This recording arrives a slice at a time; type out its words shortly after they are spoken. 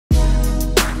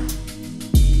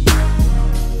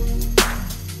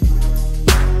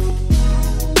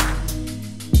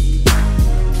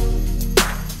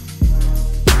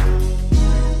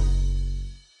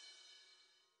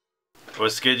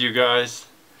What's good, you guys?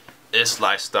 It's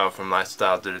Lifestyle from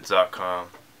LifeStyleDidIt.com.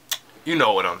 You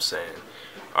know what I'm saying.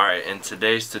 Alright, in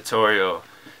today's tutorial,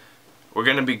 we're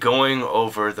going to be going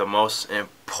over the most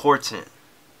important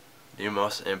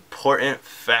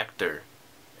factor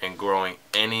in growing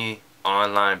any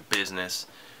online business,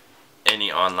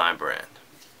 any online brand.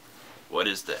 What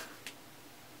is that?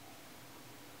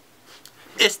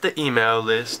 It's the email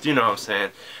list. You know what I'm saying.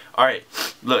 Alright,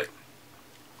 look.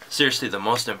 Seriously, the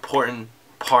most important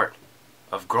part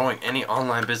of growing any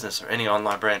online business or any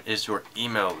online brand is your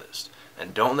email list.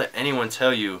 And don't let anyone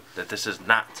tell you that this is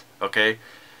not, okay?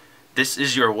 This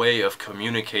is your way of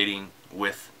communicating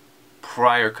with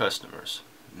prior customers,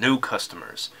 new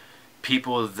customers,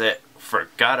 people that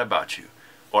forgot about you,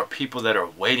 or people that are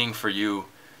waiting for you.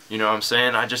 You know what I'm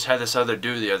saying? I just had this other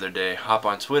dude the other day hop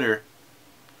on Twitter,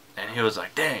 and he was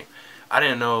like, dang, I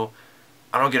didn't know,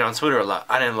 I don't get on Twitter a lot.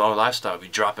 I didn't know Lifestyle be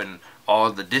dropping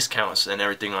all the discounts and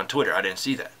everything on Twitter. I didn't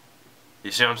see that.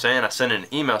 You see what I'm saying? I send in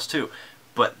emails too.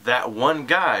 But that one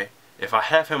guy, if I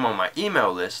have him on my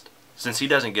email list, since he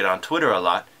doesn't get on Twitter a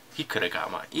lot, he could have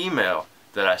got my email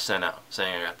that I sent out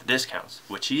saying I got the discounts,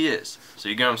 which he is. So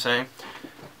you get what I'm saying?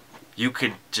 You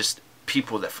could just,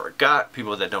 people that forgot,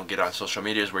 people that don't get on social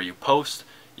medias where you post,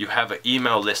 you have an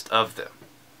email list of them.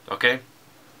 Okay?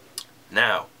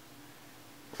 Now,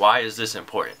 why is this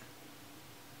important?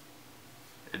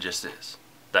 It just is.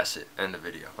 That's it. End of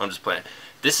video. I'm just playing.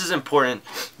 This is important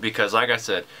because, like I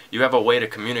said, you have a way to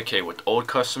communicate with old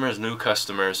customers, new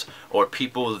customers, or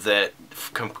people that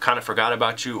kind of forgot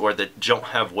about you or that don't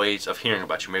have ways of hearing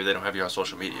about you. Maybe they don't have you on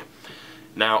social media.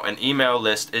 Now, an email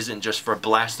list isn't just for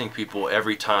blasting people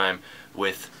every time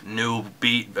with new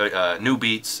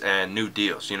beats and new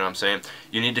deals. You know what I'm saying?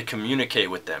 You need to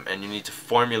communicate with them, and you need to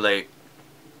formulate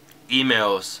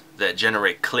emails that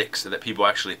generate clicks so that people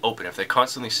actually open. If they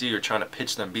constantly see you're trying to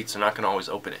pitch them beats, they're not going to always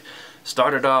open it.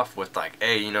 Start it off with like,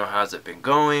 hey, you know, how's it been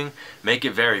going? Make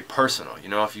it very personal. You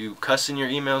know, if you cuss in your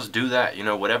emails, do that. You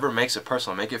know, whatever makes it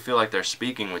personal. Make it feel like they're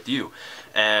speaking with you.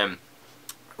 And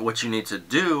what you need to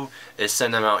do is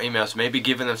send them out emails, maybe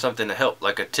giving them something to help,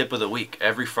 like a tip of the week.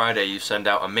 Every Friday you send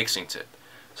out a mixing tip.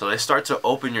 So they start to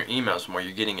open your emails more,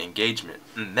 you're getting engagement.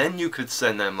 And then you could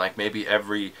send them, like maybe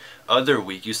every other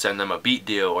week, you send them a beat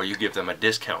deal or you give them a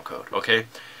discount code, okay?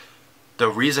 The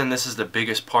reason this is the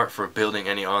biggest part for building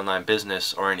any online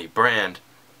business or any brand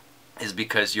is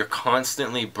because you're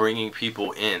constantly bringing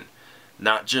people in,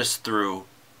 not just through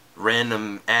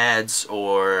random ads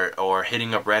or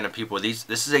hitting up random people.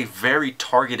 This is a very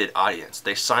targeted audience.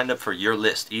 They signed up for your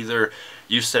list. Either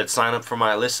you said sign up for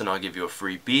my list and I'll give you a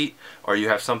free beat, or you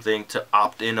have something to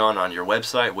opt in on your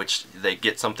website, which they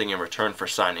get something in return for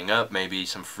signing up, maybe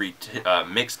some free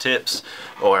mix tips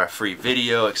or a free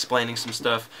video explaining some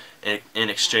stuff in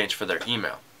exchange for their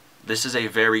email. This is a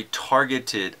very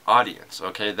targeted audience,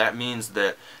 okay? That means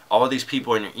that all of these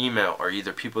people in your email are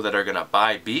either people that are going to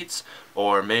buy beats,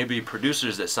 or maybe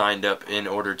producers that signed up in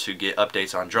order to get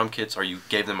updates on drum kits, or you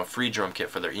gave them a free drum kit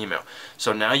for their email.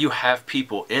 So now you have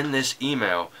people in this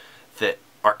email that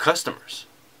are customers.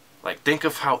 Like, think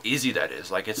of how easy that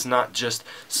is. Like, it's not just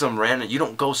some random, you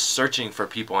don't go searching for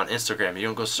people on Instagram, you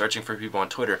don't go searching for people on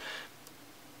Twitter.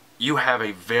 You have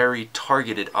a very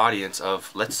targeted audience of,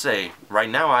 let's say, right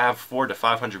now I have 400 to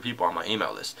 500 people on my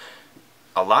email list.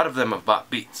 A lot of them have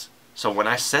bought beats. So when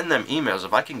I send them emails,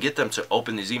 if I can get them to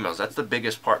open these emails, that's the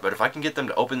biggest part. But if I can get them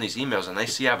to open these emails and they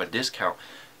see I have a discount,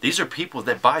 these are people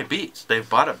that buy beats. They've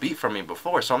bought a beat from me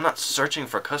before, so I'm not searching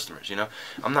for customers, you know.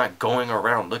 I'm not going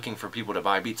around looking for people to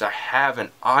buy beats. I have an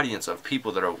audience of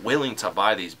people that are willing to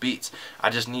buy these beats.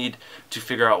 I just need to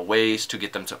figure out ways to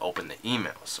get them to open the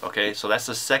emails, okay? So that's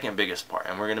the second biggest part,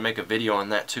 and we're going to make a video on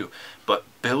that too. But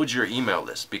build your email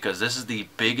list, because this is the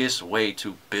biggest way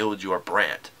to build your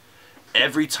brand.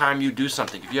 Every time you do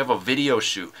something, if you have a video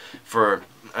shoot for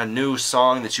a new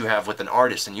song that you have with an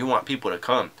artist and you want people to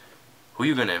come, who are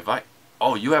you going to invite?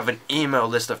 Oh, you have an email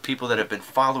list of people that have been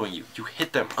following you. You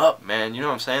hit them up, man. You know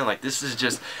what I'm saying? Like, this is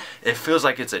just, it feels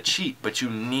like it's a cheat, but you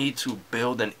need to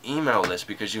build an email list,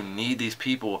 because you need these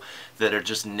people that are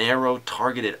just narrow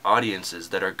targeted audiences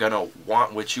that are going to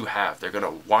want what you have. They're going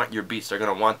to want your beats. They're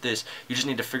going to want this. You just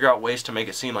need to figure out ways to make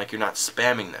it seem like you're not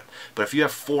spamming them. But if you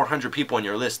have 400 people on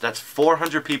your list, that's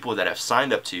 400 people that have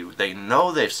signed up to you. They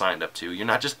know they've signed up to you. You're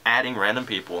not just adding random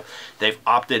people. They've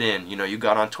opted in. You know, you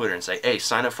got on Twitter and say, hey,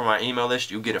 sign up for my email list,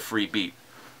 you get a free beat.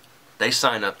 They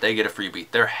sign up, they get a free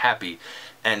beat. They're happy.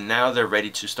 And now they're ready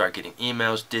to start getting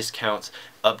emails, discounts,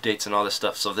 updates, and all this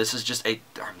stuff. So this is just I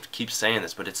keep saying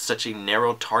this, but it's such a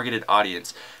narrow targeted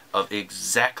audience of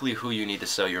exactly who you need to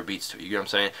sell your beats to. You get what I'm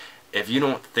saying? If you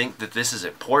don't think that this is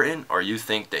important, or you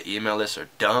think that email lists are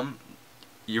dumb,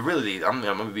 you really, I'm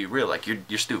gonna be real, like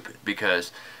you're stupid.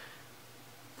 Because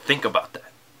think about that.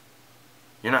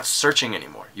 You're not searching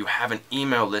anymore. You have an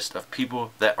email list of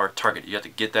people that are targeted. You have to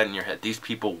get that in your head. These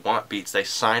people want beats. They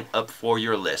sign up for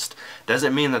your list.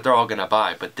 Doesn't mean that they're all gonna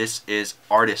buy, but this is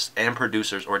artists and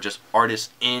producers, or just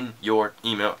artists in your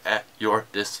email at your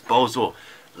disposal.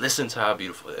 Listen to how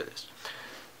beautiful it is.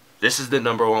 This is the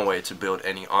 #1 way to build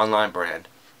any online brand,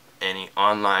 any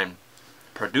online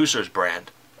producer's brand,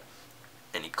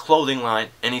 any clothing line,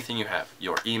 anything you have.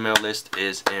 Your email list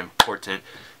is important.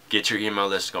 Get your email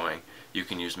list going. You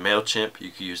can use MailChimp,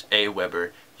 you can use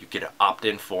Aweber, you get an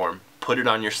opt-in form, put it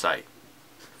on your site.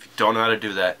 If you don't know how to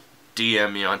do that,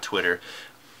 DM me on Twitter.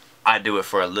 I do it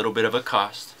for a little bit of a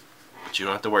cost, but you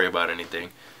don't have to worry about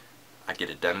anything. I get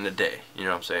it done in a day. You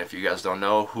know what I'm saying? If you guys don't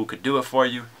know who could do it for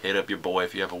you, hit up your boy.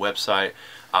 If you have a website,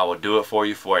 I will do it for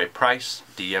you for a price.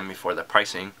 DM me for the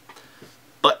pricing.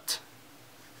 But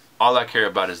all I care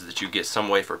about is that you get some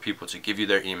way for people to give you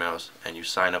their emails and you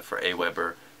sign up for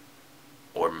Aweber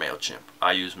or MailChimp.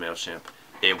 I use MailChimp.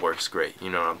 It works great. You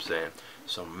know what I'm saying?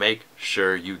 So make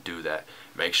sure you do that.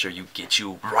 Make sure you get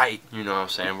you right. You know what I'm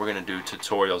saying? We're going to do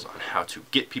tutorials on how to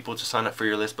get people to sign up for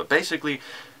your list. But basically,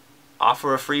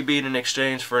 offer a free beat in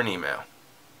exchange for an email.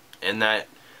 In that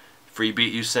free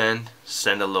beat you send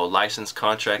a little license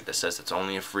contract that says it's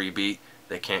only a free beat.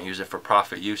 They can't use it for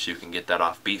profit use. You can get that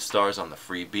off BeatStars on the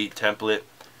free beat template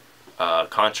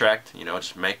contract. You know,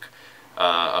 just make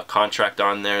a contract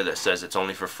on there that says it's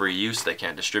only for free use. They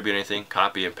can't distribute anything.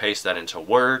 Copy and paste that into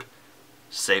Word,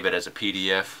 save it as a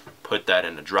PDF, put that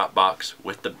in a Dropbox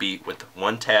with the beat with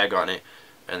one tag on it,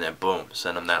 and then boom,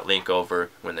 send them that link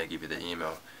over when they give you the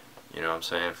email. You know what I'm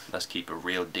saying? Let's keep a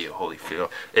real deal. Holy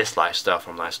feel. It's Lifestyle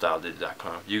from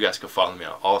LifeStyleDidIt.com. You guys can follow me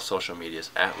on all social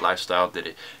medias at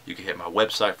LifeStyleDidIt. You can hit my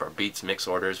website for beats, mix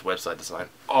orders, website design,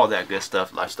 all that good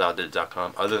stuff,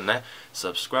 LifeStyleDidIt.com. Other than that,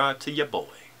 subscribe to your boy.